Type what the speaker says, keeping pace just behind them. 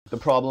the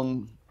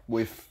problem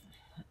with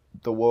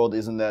the world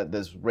isn't that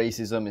there's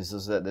racism, it's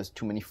just that there's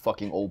too many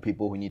fucking old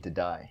people who need to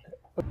die.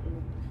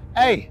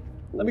 Hey,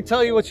 let me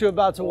tell you what you're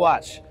about to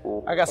watch.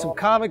 I got some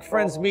comic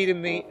friends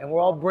meeting me, and we're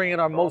all bringing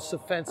our most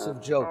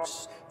offensive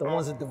jokes. The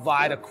ones that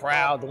divide a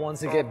crowd, the ones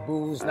that get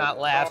boos, not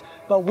laughs.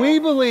 But we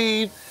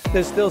believe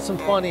there's still some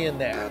funny in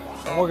there,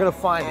 and we're gonna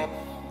find it.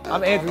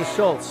 I'm Andrew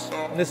Schultz,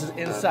 and this is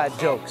Inside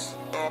Jokes.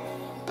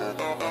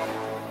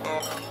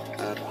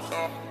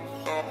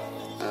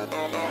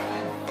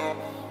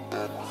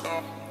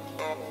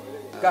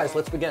 Guys,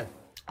 let's begin.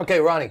 Okay,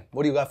 Ronnie,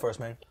 what do you got for us,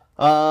 man?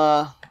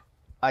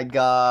 I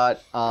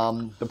got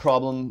the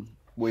problem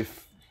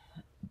with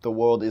the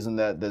world isn't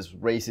that there's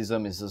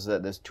racism, it's just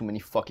that there's too many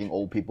fucking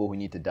old people who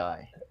need to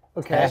die.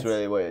 Okay. That's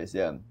really what it is,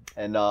 yeah.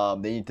 And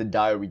they need to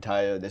die or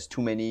retire. There's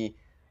too many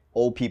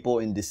old people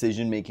in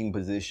decision-making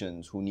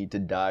positions who need to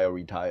die or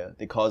retire.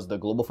 They caused the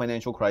global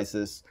financial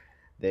crisis.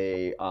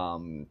 They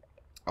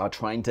are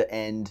trying to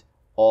end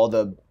all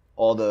the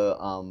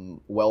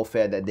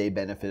welfare that they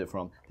benefited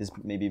from. This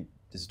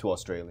is too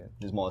Australian.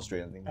 This is more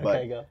Australian thing. Okay,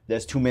 but go.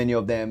 there's too many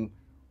of them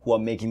who are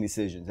making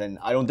decisions. And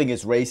I don't think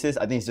it's racist.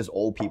 I think it's just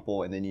old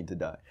people and they need to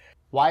die.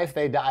 Why, if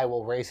they die,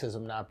 will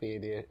racism not be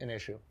an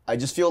issue? I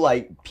just feel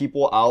like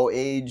people our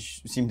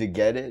age seem to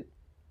get it.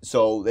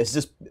 So there's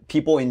just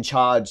people in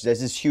charge.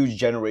 There's this huge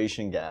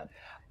generation gap.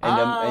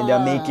 And they're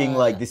making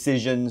like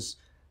decisions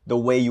the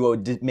way you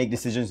would make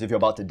decisions if you're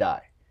about to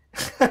die.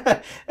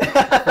 For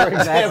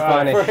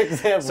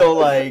example. So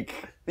like,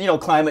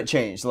 climate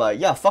change. Like,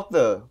 yeah,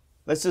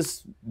 let's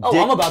just...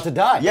 I'm about to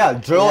die. Yeah,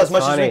 drill as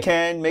much as we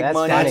can, make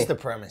money. That's the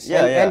premise.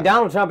 Yeah, And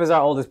Donald Trump is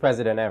our oldest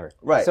president ever.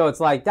 Right. So it's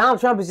like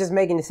Donald Trump is just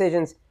making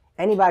decisions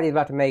anybody's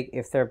about to make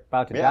if they're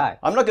about to die.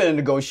 I'm not going to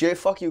negotiate.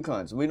 Fuck you,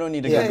 cunts. We don't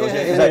need to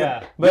negotiate.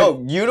 Yeah.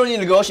 No, you don't need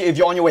to negotiate if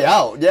you're on your way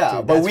out. Yeah,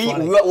 Dude, but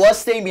funny. we're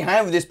staying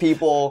behind with these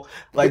people.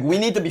 Like, we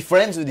need to be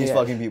friends with these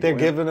fucking people. They're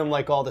giving them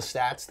like all the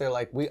stats. They're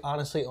like, we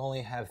honestly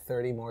only have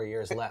 30 more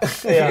years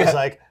left. He's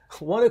like,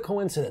 what a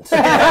coincidence.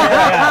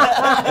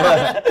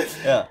 Yeah.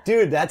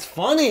 Dude, that's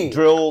funny.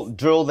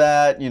 Drill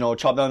that,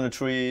 chop down the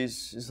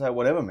trees. It's like,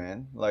 whatever,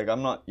 man. Like,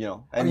 I'm not,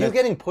 And Are you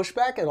getting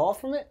pushback at all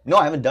from it? No,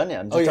 I haven't done it.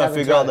 I'm just you trying to haven't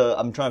figure out tried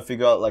I'm trying to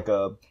figure out like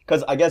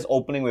because I guess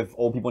opening with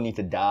old people need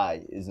to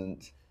die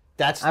isn't.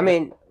 That's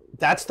the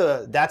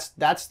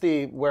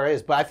where it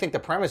is. But I think the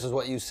premise is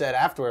what you said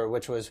afterward,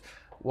 which was,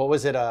 what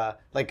was it?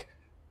 Like,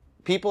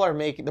 people are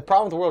making, the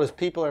problem with the world is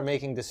people are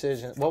making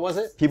decisions. What was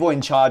it? People in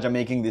charge are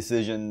making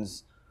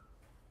decisions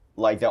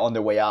like they're on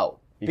their way out.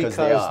 Because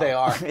they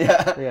are.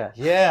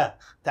 Yeah.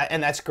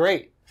 And that's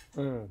great.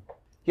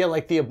 Yeah,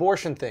 like the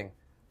abortion thing,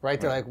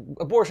 right? They're like,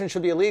 abortion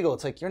should be illegal.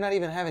 It's like, you're not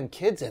even having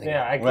kids anymore.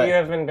 Yeah, you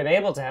haven't been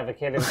able to have a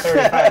kid in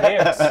 35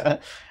 years.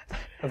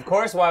 Of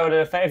course, why would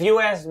it affect? If you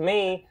asked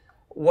me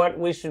what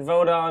we should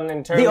vote on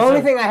in terms of... The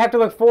only thing I have to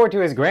look forward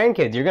to is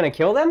grandkids. You're going to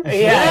kill them?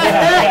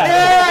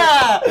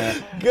 Yeah.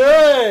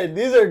 Good.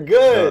 These are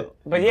good.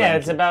 But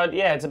it's about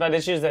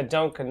issues that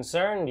don't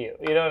concern you.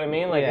 You know what I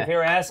mean? Like, if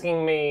you're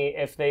asking me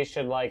if they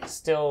should, like,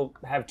 still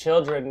have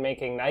children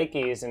making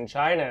Nikes in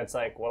China, it's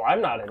like, well,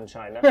 I'm not in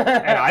China.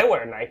 And I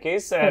wear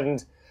Nikes,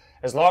 and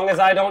as long as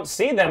I don't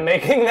see them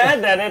making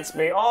that, then it's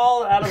me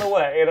all out of the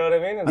way. You know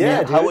what I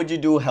mean? How would you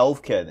do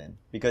healthcare then?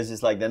 Because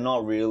it's like they're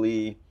not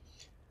really,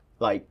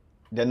 like,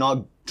 they're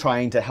not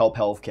trying to help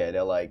healthcare.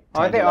 They're like...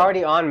 Aren't they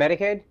already on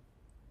Medicaid?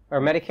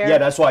 Or Medicare? Yeah,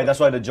 that's why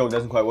the joke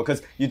doesn't quite work.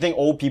 Because you think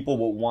old people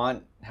would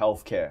want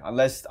healthcare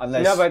unless...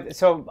 No,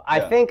 but I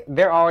think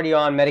they're already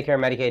on Medicare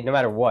and Medicaid no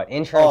matter what,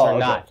 insurance or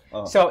not.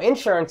 So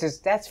insurance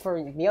that's for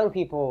young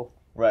people.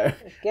 Right.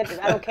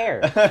 I don't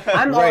care.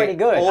 I'm already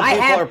good. Old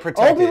people are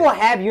protected. Old people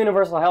have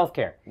universal health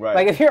care. Right.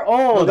 Like if you're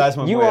old,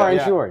 you are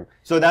insured.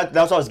 So that's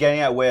what I was getting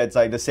at, where it's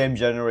like the same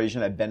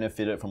generation that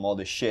benefited from all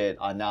this shit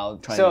are now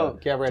trying to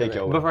get rid of it.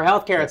 over. But for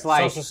healthcare, it's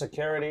like Social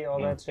Security,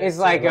 all that shit. it's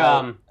like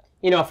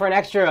for an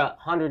extra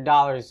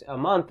 $100 a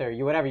month or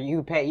whatever,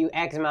 you pay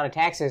X amount of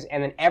taxes,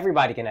 and then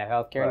everybody can have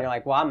healthcare. And you're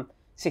like, well, I'm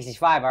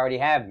 65, I already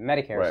have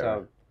Medicare,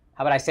 so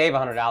how about I save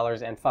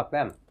 $100 and fuck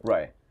them?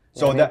 Right.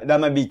 So that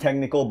might be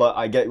technical, but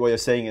I get what you're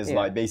saying is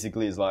like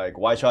basically is like,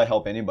 why should I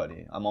help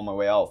anybody? I'm on my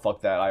way out.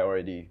 Fuck that. I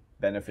already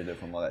benefited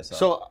from all that stuff.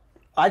 So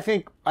I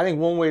think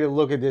one way to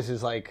look at this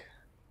is like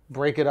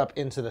break it up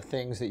into the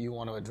things that you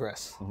want to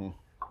address. Mm-hmm.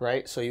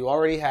 Right? So you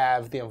already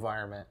have the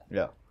environment.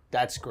 Yeah.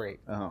 That's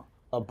great.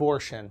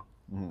 Abortion.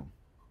 Mm-hmm.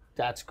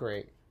 That's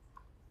great.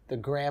 The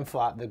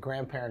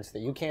grandparents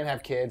that you can't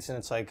have kids, and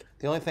it's like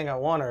the only thing I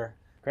want are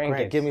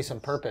grandkids. Give me some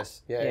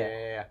purpose.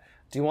 Yeah.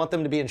 Do you want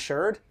them to be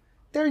insured?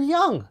 They're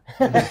young.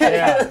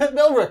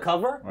 They'll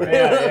recover. Right.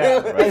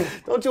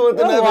 Don't you want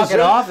them to walk it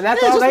off? And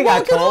that's all they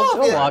got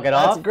told. They'll walk it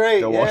off. That's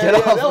great. They'll walk it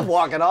off. They'll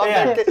walk it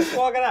off. Just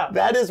walk it out.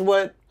 That is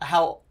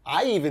how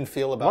I even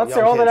feel about once young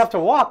they're old kids. enough to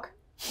walk.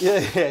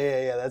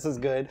 Yeah. That's as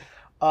good.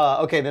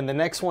 Okay, then the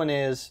next one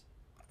is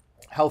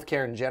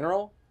healthcare in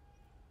general.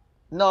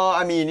 No,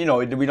 I mean, we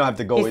don't have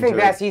to go into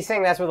it. He's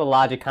saying that's where the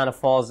logic kind of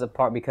falls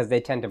apart because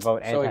they tend to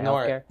vote So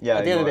ignore anti-healthcare. it. Yeah,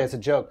 at the end of the day, it's a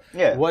joke.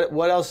 Yeah.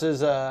 What else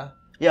is...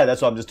 Yeah,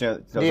 that's what I'm just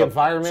doing. The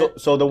environment?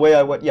 So the way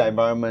I went,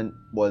 environment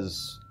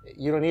was...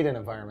 You don't need an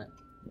environment.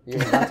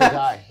 You're about to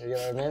die. You know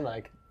what I mean?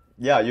 Like...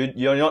 Yeah,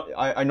 you're not,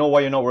 I know why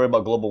you're not worried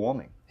about global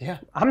warming. Yeah.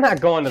 I'm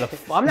not going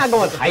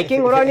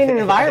hiking. What do I need an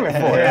environment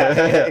for?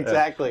 Yeah,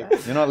 exactly.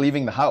 You're not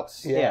leaving the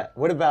house. Yeah.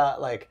 What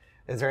about, like,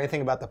 is there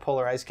anything about the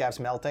polar ice caps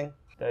melting?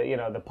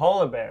 The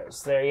polar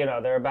bears,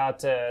 they're about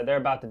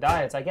to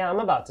die. It's like, yeah, I'm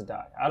about to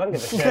die. I don't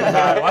give a shit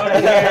about it. Why would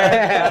I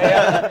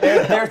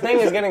care? Their thing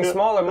is getting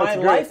smaller. My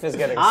life is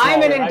getting smaller.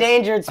 I'm an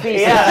endangered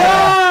species.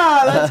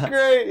 Yeah, that's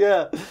great.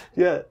 Yeah.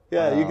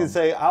 You can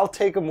say, I'll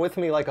take them with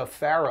me like a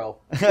pharaoh.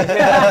 Put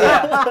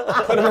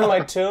them in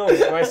my tomb,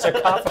 my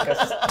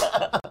sarcophagus.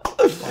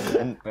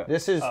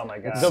 This is oh my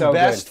God. the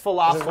best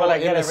falafel what I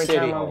get in the every city.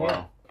 time I'm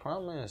here.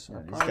 Promise.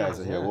 These guys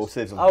are here. We'll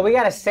save some. Oh, we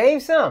gotta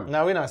save some.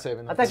 No, we're not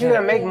saving them. I thought you were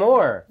gonna make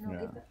more.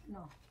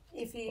 No.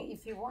 If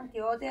you want the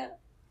order,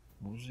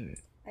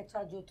 I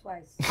charge you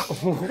twice.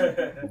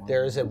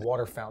 There is a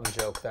water fountain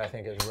joke that I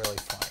think is really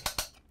funny.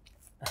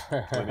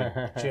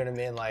 Do you know what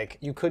I mean? Like,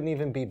 you couldn't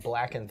even be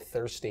black and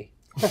thirsty.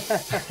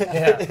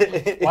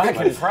 Black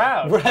and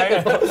proud.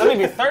 Let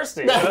me be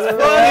thirsty. That's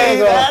funny.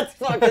 That's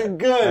fucking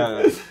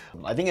good.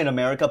 I think in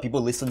America,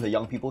 people listen to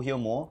young people here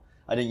more.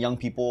 I think young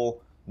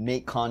people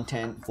make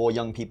content for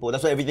young people.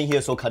 That's why everything here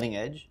is so cutting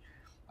edge.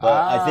 But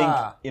I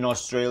think in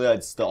Australia,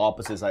 it's the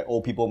opposite. It's like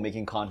old people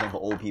making content for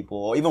old people.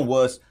 Or even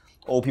worse,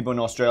 old people in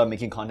Australia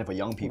making content for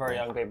young people. For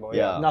young people,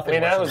 Yeah. Nothing I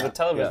mean, that worse was the than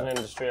television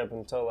industry up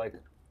until like...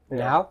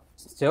 Now?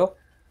 Still?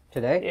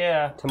 Today?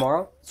 Yeah.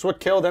 Tomorrow? It's what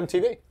killed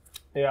MTV.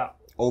 Yeah.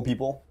 Old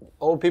people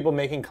Old people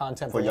making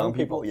content for young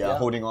people. Yeah,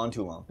 holding on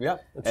too long. Yeah,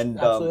 it's And,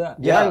 absolutely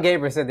that. John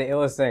Gabriel said the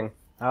illest thing.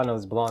 I don't know if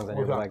this belongs on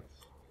here, but like,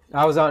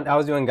 I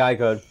was doing Guy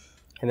Code,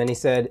 and then he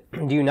said,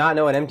 "Do you not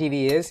know what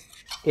MTV is?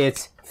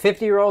 It's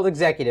 50-year-old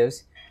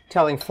executives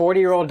telling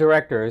 40-year-old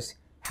directors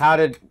how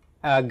to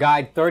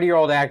guide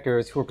 30-year-old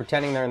actors who are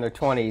pretending they're in their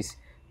 20s,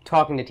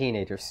 talking to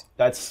teenagers."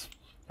 That's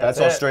it.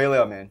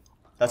 Australia, man.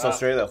 That's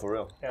Australia for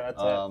real. Yeah,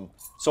 that's it.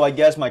 So I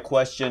guess my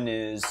question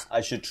is,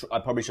 I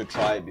probably should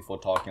try it before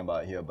talking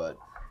about it here, but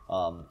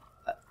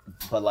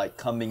like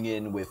coming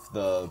in with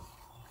the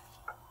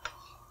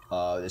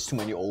there's too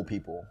many old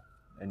people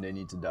and they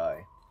need to die,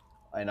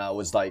 and I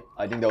was like,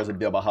 I think that was a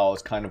bit about how I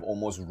was kind of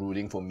almost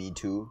rooting for Me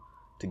Too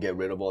to get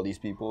rid of all these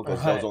people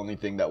because that was the only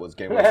thing that was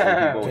getting rid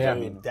of old people. Yeah, I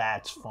mean,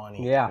 that's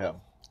funny. Yeah.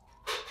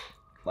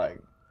 like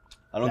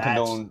I don't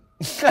condone.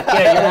 Yeah,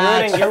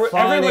 That's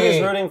funny.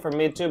 everybody's rooting for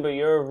Me Too, but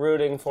you're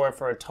rooting for it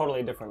for a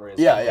totally different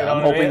reason. Yeah, You know I'm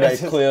what I hoping mean?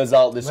 that it clears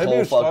out this Maybe whole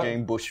you start-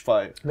 fucking bush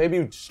fight. Maybe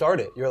you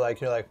start it. You're like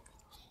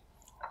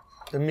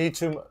the Me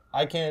Too.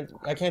 I can't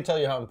tell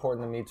you how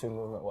important the Me Too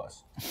movement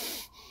was.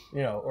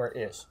 Or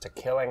is. To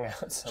killing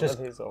out some of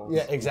these old...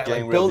 Yeah, exactly.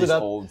 Getting Like, rid of build it these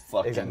up. old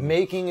fucking- Exactly.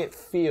 Making it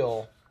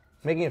feel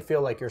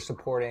like you're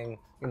supporting,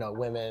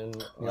 women,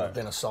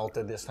 been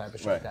assaulted, this type of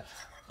shit like Right. that.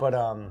 But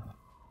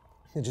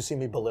did you see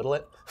me belittle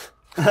it?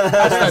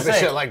 Type of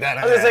shit like that.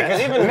 I was gonna say,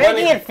 because even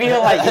Making it feel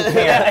like you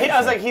care. I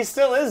was like, he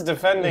still is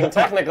defending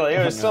technically.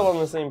 He was still on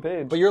the same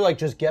page. But you're like,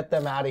 just get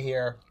them out of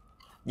here.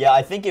 Yeah,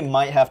 I think it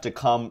might have to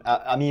come.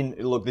 I mean,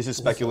 look, this is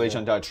speculation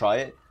until I try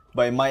it,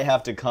 but it might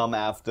have to come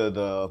after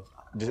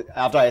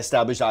I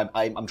establish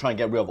I'm trying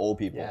to get rid of old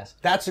people. Yes.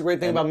 That's the great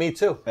thing about Me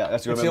Too. Yeah,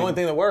 that's the It's great the only thing.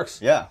 thing that works.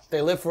 Yeah.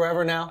 They live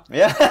forever now.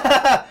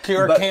 Yeah.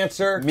 Cure But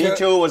cancer. Me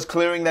Too was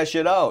clearing that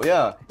shit out.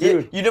 Yeah.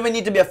 Dude. You don't even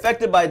need to be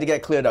affected by it to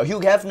get cleared out. Hugh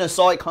Hefner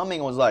saw it coming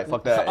and was like,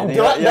 fuck that. And he-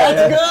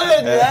 That's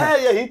good.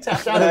 Yeah. He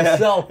tapped out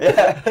himself.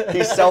 Yeah.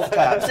 He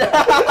self-tapped.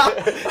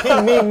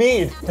 He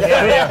me-me'd.